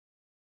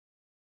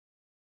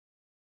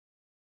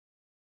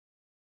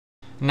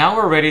Now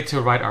we're ready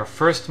to write our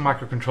first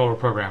microcontroller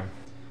program.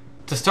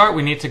 To start,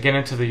 we need to get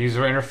into the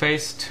user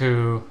interface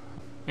to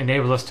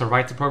enable us to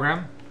write the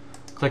program.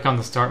 Click on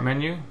the Start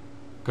menu,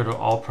 go to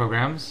All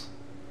Programs,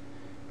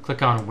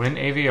 click on Win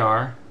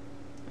AVR,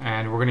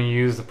 and we're going to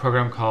use the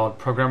program called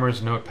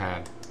Programmer's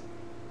Notepad.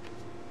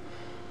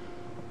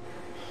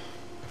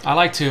 I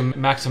like to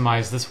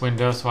maximize this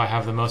window so I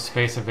have the most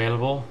space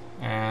available,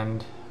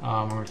 and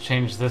we're going to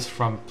change this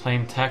from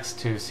plain text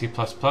to C++.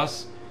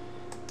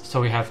 So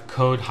we have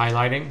code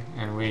highlighting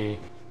and we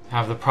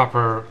have the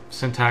proper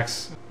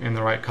syntax in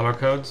the right color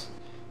codes.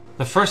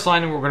 The first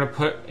line we're going to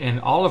put in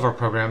all of our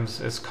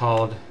programs is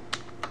called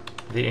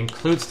the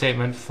include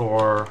statement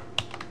for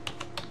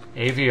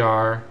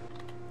AVR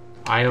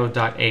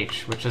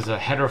io.h, which is a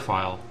header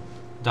file.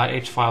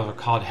 .h files are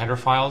called header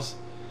files.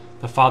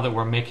 The file that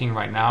we're making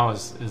right now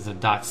is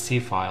the .c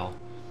file.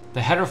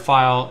 The header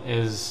file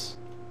is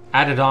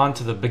added on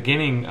to the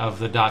beginning of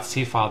the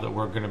 .c file that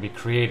we're going to be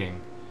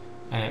creating.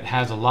 And it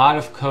has a lot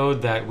of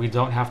code that we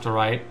don't have to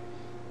write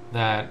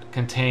that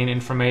contain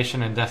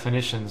information and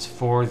definitions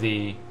for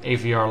the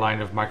AVR line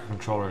of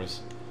microcontrollers.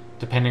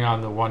 Depending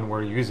on the one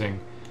we're using,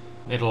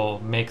 it'll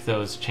make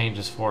those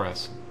changes for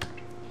us.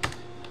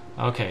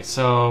 Okay,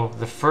 so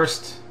the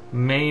first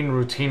main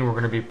routine we're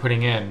going to be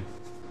putting in,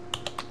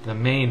 the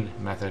main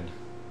method.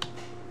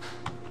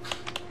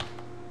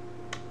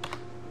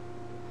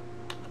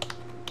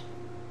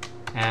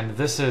 And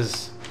this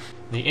is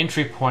the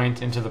entry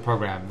point into the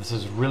program. This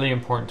is really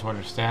important to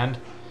understand,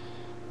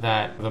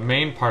 that the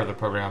main part of the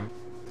program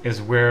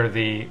is where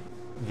the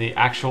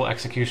actual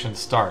execution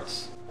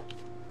starts.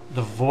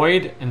 The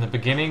void in the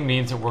beginning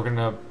means that we're going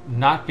to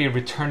not be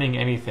returning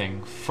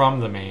anything from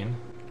the main,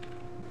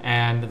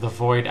 and the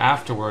void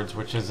afterwards,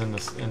 which is in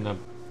the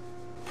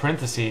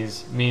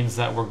parentheses, means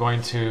that we're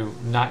going to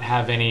not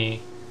have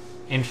any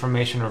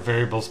information or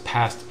variables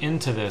passed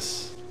into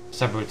this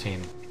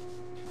subroutine.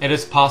 It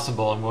is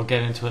possible, and we'll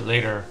get into it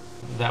later,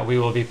 that we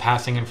will be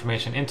passing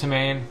information into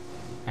main,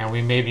 and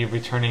we may be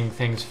returning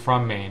things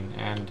from main,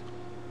 and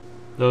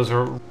those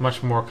are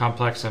much more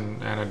complex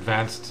and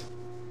advanced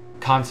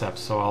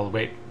concepts, so I'll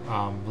wait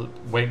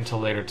until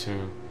later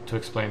to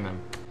explain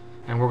them.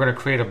 And we're going to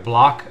create a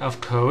block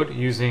of code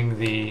using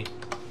the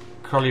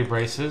curly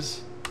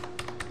braces,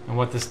 and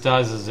what this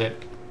does is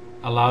it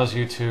allows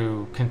you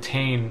to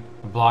contain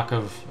a block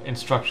of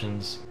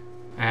instructions,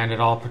 and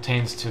it all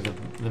pertains to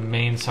the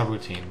main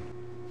subroutine.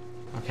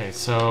 Okay,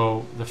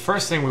 so the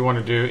first thing we want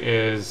to do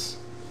is,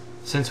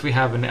 since we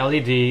have an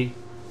LED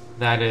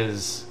that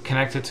is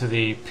connected to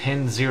the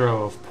pin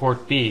 0 of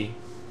port B,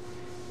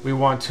 we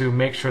want to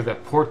make sure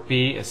that port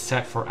B is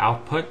set for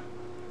output,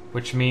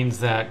 which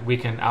means that we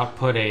can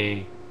output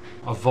a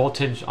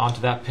voltage onto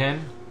that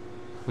pin.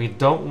 We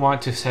don't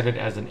want to set it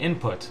as an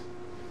input,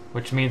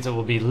 which means it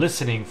will be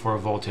listening for a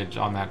voltage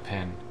on that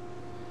pin.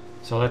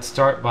 So let's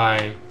start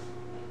by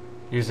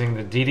using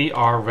the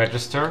Ddr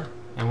Register.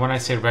 And when I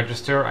say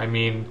register, I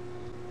mean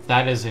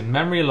that is a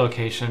memory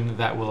location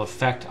that will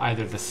affect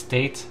either the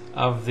state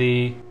of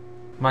the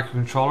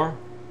microcontroller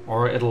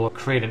or it'll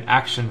create an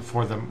action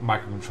for the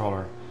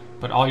microcontroller.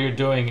 But all you're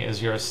doing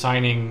is you're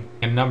assigning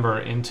a number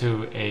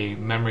into a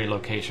memory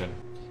location.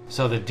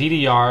 So the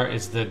DDR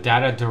is the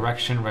data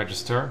direction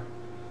register,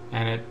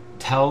 and it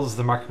tells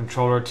the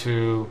microcontroller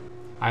to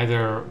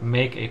either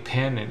make a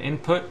pin an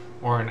input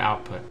or an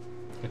output.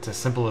 It's as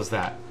simple as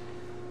that.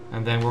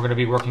 And then we're going to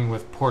be working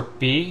with port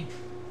B,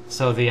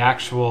 so the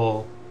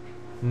actual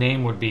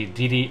name would be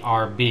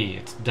DDRB.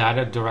 It's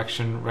Data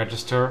Direction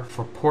Register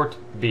for port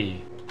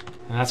B.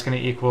 And that's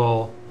going to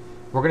equal,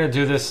 we're going to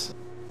do this,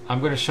 I'm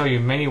going to show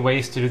you many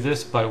ways to do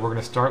this, but we're going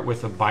to start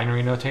with a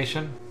binary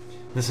notation.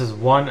 This is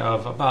one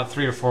of about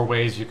 3 or 4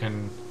 ways you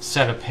can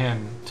set a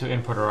pin to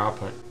input or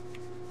output.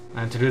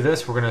 And to do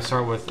this, we're going to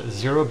start with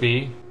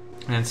 0B,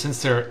 and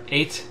since there are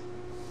 8,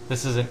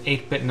 this is an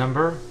 8-bit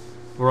number,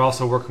 we're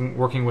also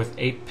working with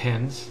 8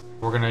 pins.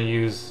 We're going to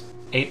use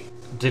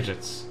 8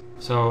 digits.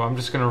 So I'm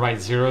just going to write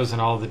zeros in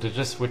all of the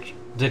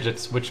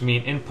digits, which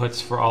mean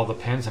inputs for all the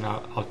pins, and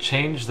I'll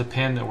change the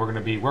pin that we're going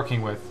to be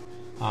working with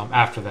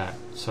after that.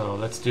 So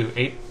let's do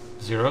 8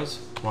 zeros.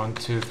 1,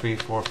 2, 3,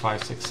 4,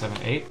 5, 6, 7,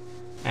 8.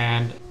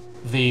 And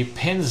the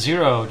pin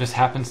 0 just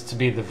happens to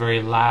be the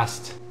very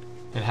last.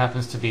 It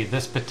happens to be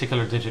this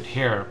particular digit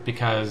here,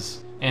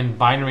 because in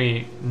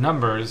binary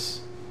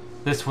numbers,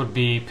 this would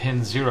be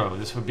pin 0.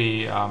 This would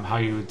be how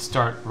you would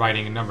start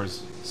writing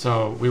numbers.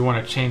 So we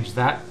want to change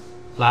that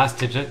last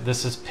digit.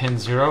 This is pin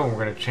 0, and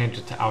we're going to change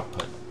it to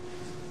output.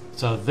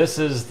 So this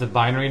is the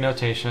binary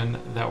notation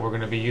that we're going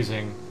to be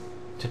using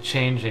to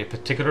change a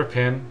particular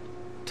pin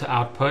to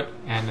output,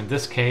 and in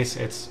this case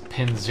it's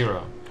pin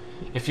 0.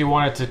 If you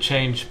wanted to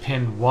change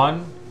pin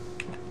 1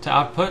 to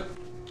output,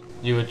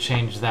 you would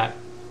change that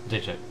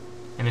digit.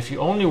 And if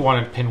you only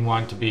wanted pin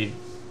 1 to be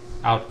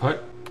output,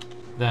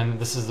 then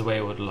this is the way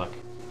it would look.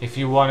 If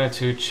you wanted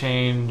to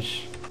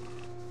change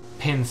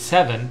pin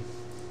 7,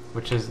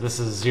 which is, this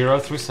is 0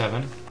 through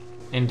 7,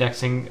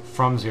 indexing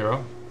from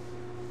 0,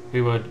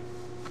 we would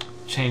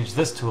change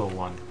this to a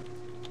 1.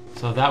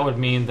 So that would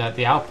mean that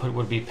the output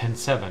would be pin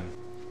 7.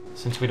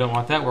 Since we don't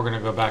want that, we're going to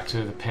go back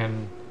to the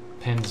pin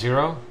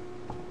 0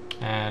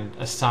 and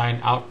assign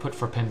output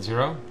for pin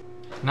 0.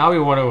 Now we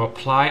want to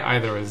apply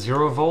either a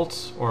 0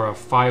 volts or a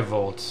 5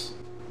 volts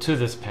to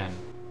this pin.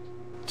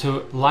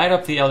 To light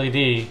up the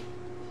LED,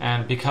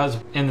 and because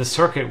in the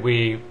circuit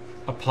we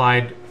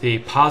applied the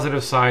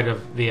positive side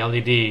of the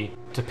LED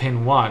to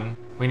pin 1,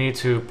 we need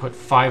to put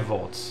 5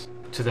 volts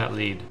to that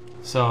lead.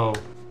 So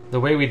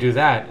the way we do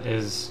that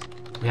is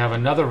we have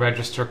another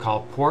register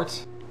called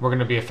port. We're going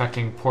to be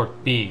affecting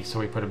port B, so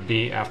we put a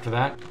B after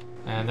that.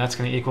 And that's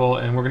going to equal,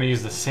 and we're going to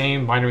use the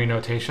same binary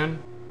notation,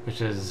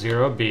 which is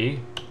 0B,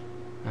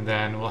 and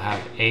then we'll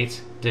have 8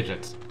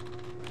 digits.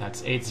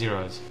 That's 8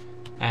 zeros.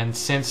 And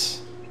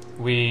since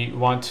we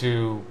want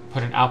to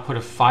put an output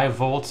of 5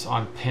 volts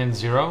on pin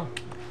 0,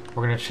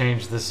 we're going to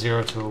change this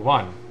 0 to a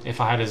 1.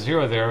 If I had a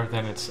 0 there,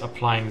 then it's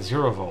applying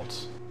 0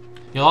 volts.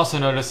 You'll also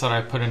notice that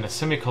I put in a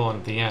semicolon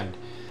at the end.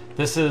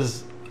 This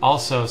is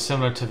also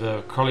similar to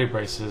the curly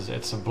braces.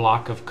 It's a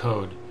block of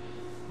code.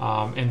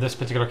 In this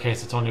particular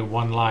case, it's only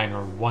one line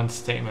or one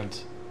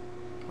statement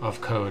of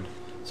code.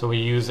 So we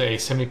use a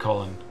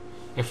semicolon.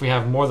 If we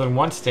have more than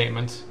one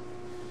statement,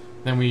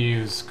 then we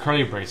use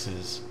curly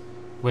braces,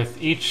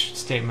 with each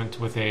statement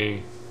with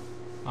a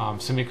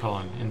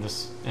semicolon in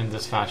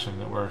this fashion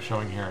that we're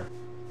showing here.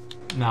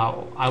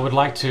 Now, I would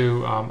like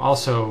to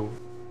also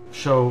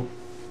show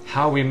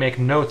how we make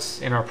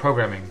notes in our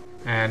programming.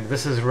 And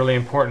this is a really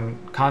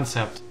important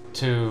concept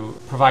to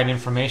provide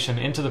information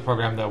into the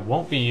program that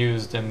won't be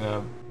used in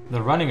the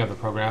running of the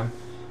program,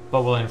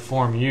 but will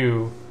inform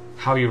you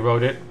how you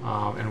wrote it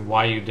and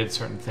why you did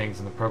certain things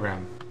in the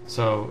program.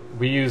 So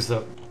we use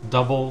the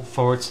double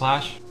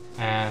 /,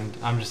 and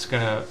I'm just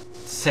going to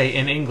say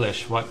in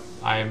English what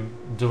I'm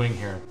doing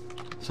here.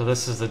 So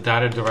this is the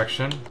data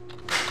direction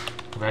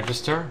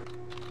register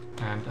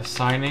and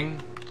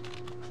assigning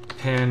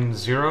pin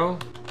 0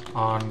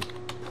 on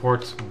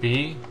port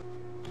B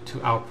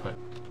to output.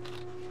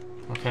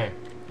 Okay,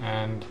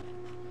 and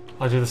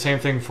I'll do the same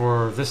thing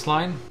for this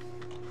line,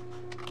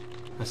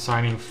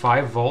 assigning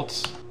 5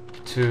 volts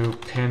to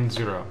pin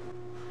 0.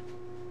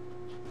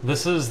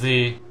 This is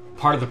the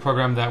part of the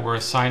program that we're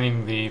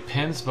assigning the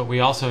pins, but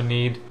we also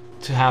need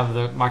to have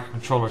the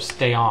microcontroller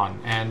stay on.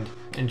 And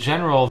in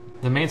general,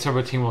 the main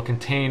subroutine will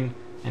contain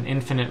an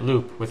infinite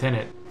loop within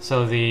it,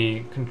 so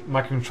the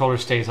microcontroller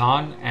stays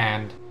on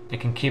and it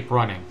can keep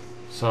running.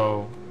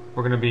 So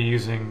we're going to be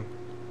using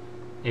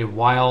a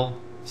while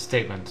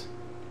statement,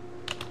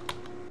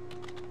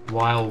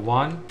 while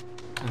 1,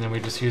 and then we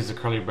just use the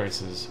curly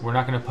braces. We're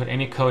not going to put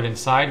any code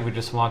inside, we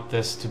just want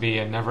this to be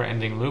a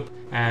never-ending loop,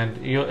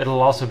 and it'll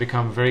also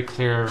become very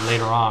clear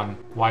later on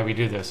why we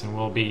do this, and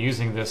we'll be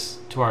using this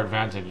to our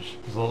advantage.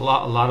 A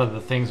lot of the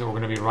things that we're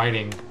going to be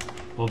writing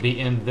will be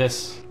in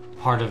this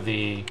part of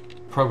the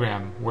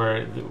program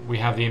where we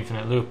have the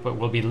infinite loop, but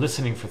we'll be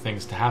listening for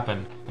things to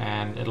happen,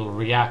 and it'll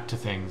react to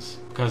things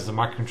because the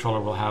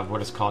microcontroller will have what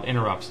is called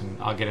interrupts, and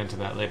I'll get into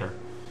that later.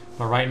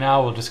 But right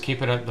now we'll just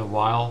keep it at the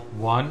while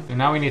 1, and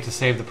now we need to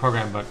save the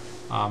program, but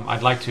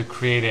I'd like to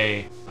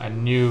create a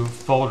new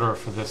folder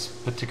for this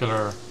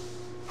particular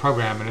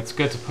program, and it's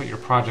good to put your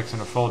projects in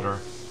a folder.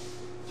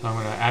 So I'm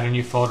going to add a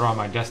new folder on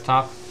my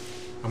desktop.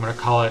 I'm going to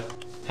call it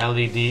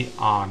LED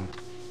on.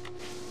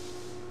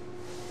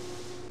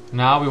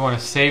 Now we want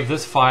to save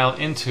this file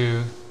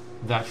into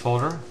that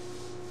folder,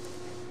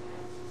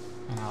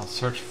 and I'll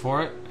search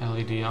for it,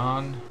 LED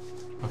on.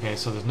 Okay,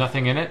 so there's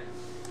nothing in it,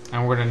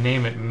 and we're going to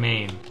name it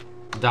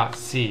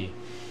main.c.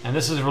 And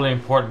this is really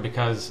important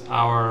because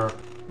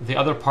the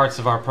other parts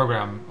of our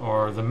program,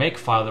 or the make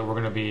file that we're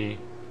going to be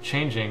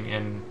changing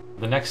in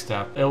the next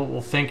step, it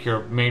will think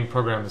your main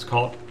program is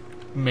called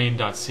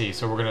main.c,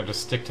 so we're going to just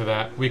stick to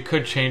that. We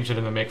could change it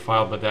in the make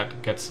file, but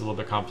that gets a little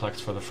bit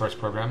complex for the first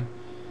program.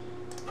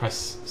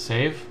 Press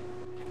save.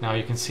 Now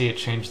you can see it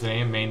changed the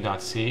name,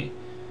 main.c,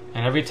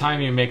 and every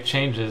time you make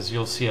changes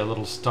you'll see a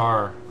little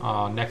star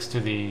next to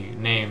the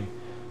name.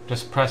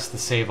 Just press the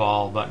save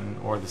all button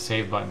or the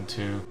save button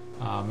to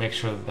make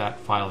sure that that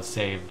file is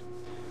saved.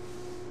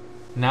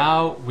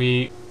 Now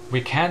we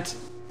can't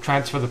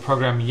transfer the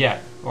program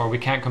yet, or we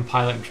can't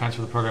compile it and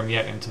transfer the program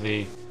yet into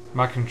the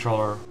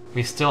microcontroller.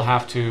 We still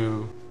have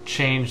to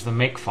change the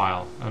make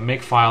file. A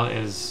make file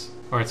it's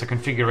a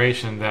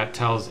configuration that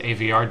tells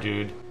AVR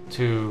dude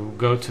to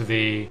go to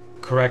the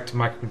correct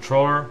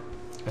microcontroller,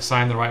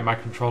 assign the right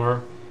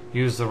microcontroller,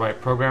 use the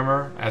right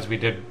programmer as we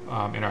did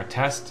in our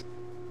test.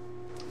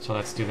 So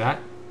let's do that.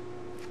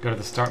 Go to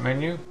the start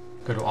menu,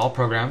 go to all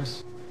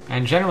programs,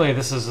 and generally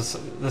this is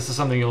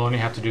something you'll only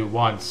have to do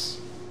once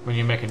when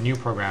you make a new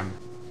program.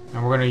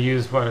 And we're going to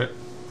use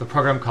the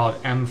program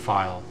called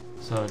mfile.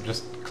 So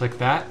just click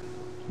that,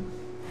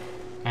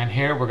 and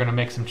here we're going to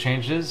make some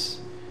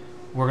changes.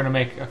 We're going to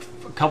make a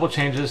couple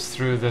changes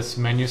through this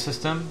menu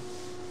system,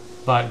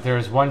 but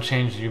there's one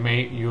change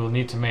you'll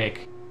need to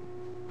make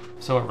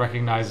so it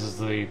recognizes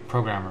the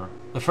programmer.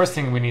 The first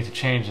thing we need to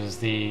change is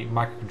the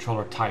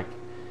microcontroller type,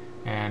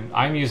 and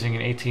I'm using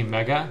an 18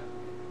 mega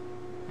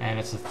and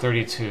it's a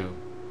 32.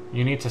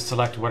 you need to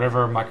select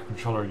whatever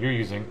microcontroller you're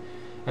using.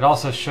 It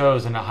also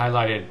shows in a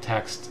highlighted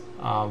text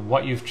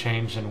what you've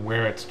changed and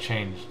where it's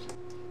changed.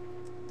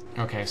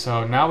 Okay,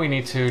 so now we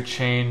need to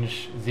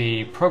change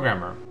the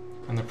programmer.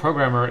 And the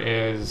programmer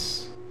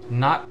is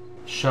not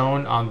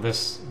shown on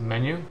this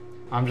menu.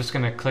 I'm just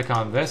going to click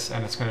on this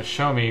and it's going to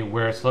show me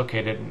where it's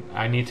located.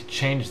 I need to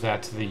change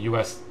that to the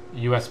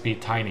USB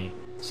Tiny.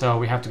 So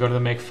we have to go to the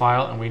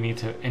Makefile and we need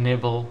to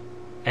enable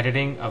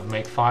editing of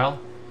Makefile.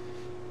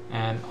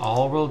 And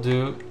all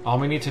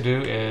we need to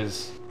do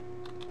is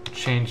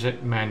change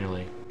it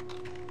manually.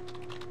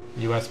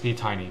 USB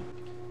Tiny.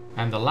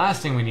 And the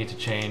last thing we need to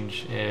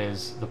change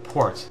is the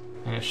port.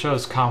 And it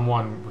shows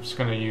COM1. We're just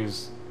going to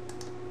use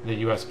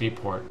the USB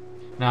port.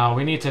 Now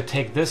we need to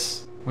take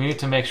this, we need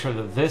to make sure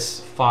that this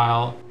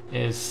file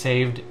is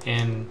saved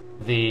in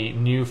the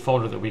new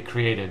folder that we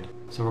created.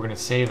 So we're going to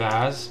save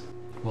as.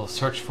 We'll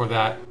search for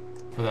that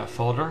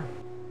folder.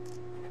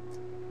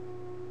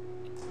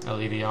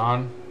 LED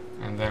on,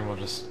 and then we'll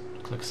just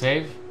click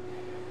save.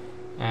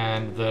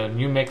 And the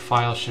new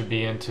Makefile should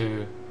be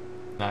into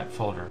that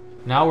folder.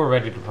 Now we're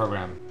ready to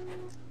program.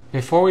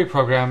 Before we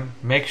program,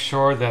 make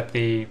sure that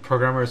the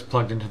programmer is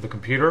plugged into the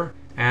computer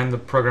and the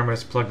programmer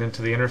is plugged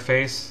into the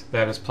interface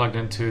that is plugged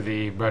into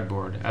the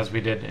breadboard, as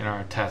we did in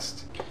our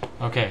test.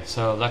 Okay,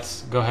 so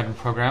let's go ahead and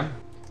program.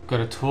 Go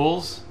to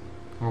Tools.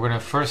 We're going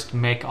to first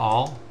make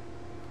all,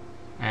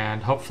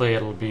 and hopefully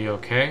it'll be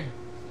okay.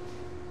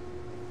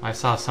 I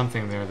saw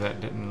something there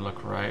that didn't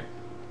look right.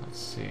 Let's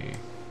see.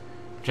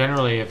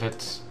 Generally, if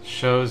it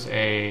shows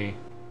an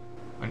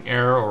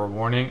error or a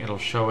warning, it'll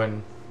show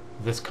in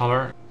this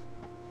color.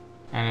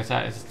 And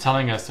it's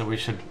telling us that we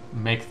should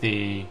make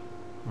the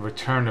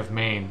return of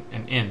main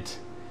an int,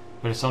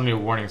 but it's only a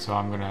warning, so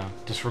I'm going to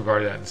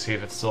disregard that and see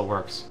if it still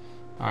works.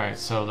 Alright,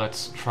 so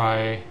let's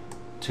try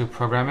to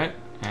program it,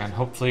 and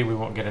hopefully we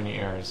won't get any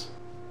errors.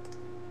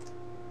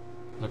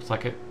 Looks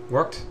like it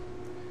worked.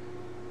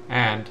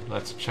 And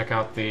let's check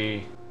out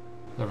the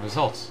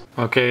results.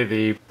 Okay,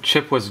 the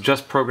chip was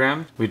just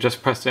programmed. We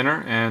just pressed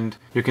enter, and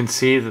you can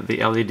see that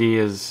the LED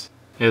is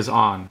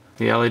on.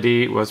 The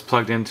LED was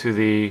plugged into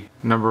the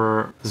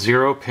number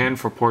 0 pin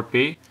for port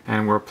B,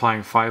 and we're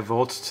applying 5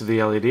 volts to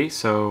the LED,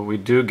 so we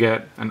do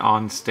get an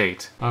on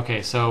state.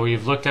 Okay, so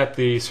we've looked at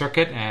the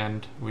circuit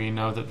and we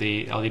know that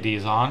the LED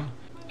is on.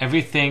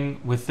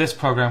 Everything with this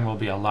program will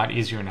be a lot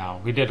easier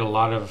now. We did a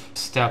lot of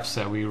steps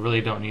that we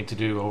really don't need to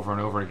do over and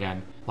over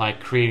again,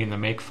 like creating the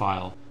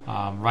Makefile.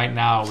 Right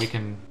now we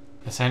can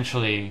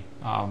essentially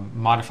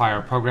modify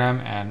our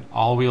program, and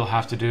all we'll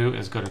have to do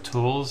is go to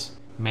Tools,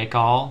 Make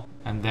All,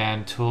 and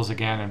then Tools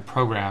again and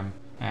Program,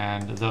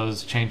 and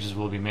those changes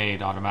will be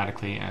made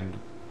automatically, and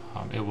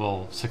it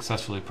will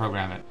successfully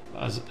program it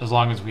as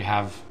long as we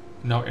have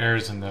no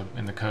errors in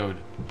the code.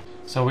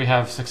 So we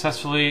have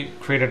successfully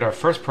created our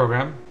first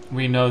program.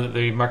 We know that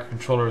the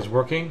microcontroller is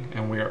working,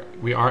 and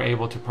we are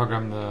able to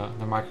program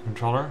the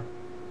microcontroller,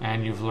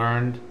 and you've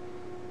learned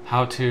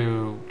how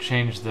to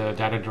change the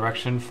data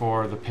direction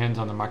for the pins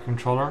on the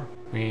microcontroller.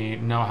 We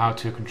know how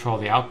to control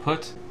the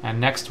output,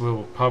 and next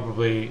we'll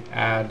probably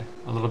add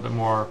a little bit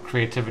more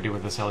creativity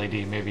with this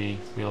LED. Maybe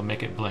we'll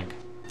make it blink.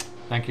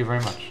 Thank you very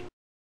much.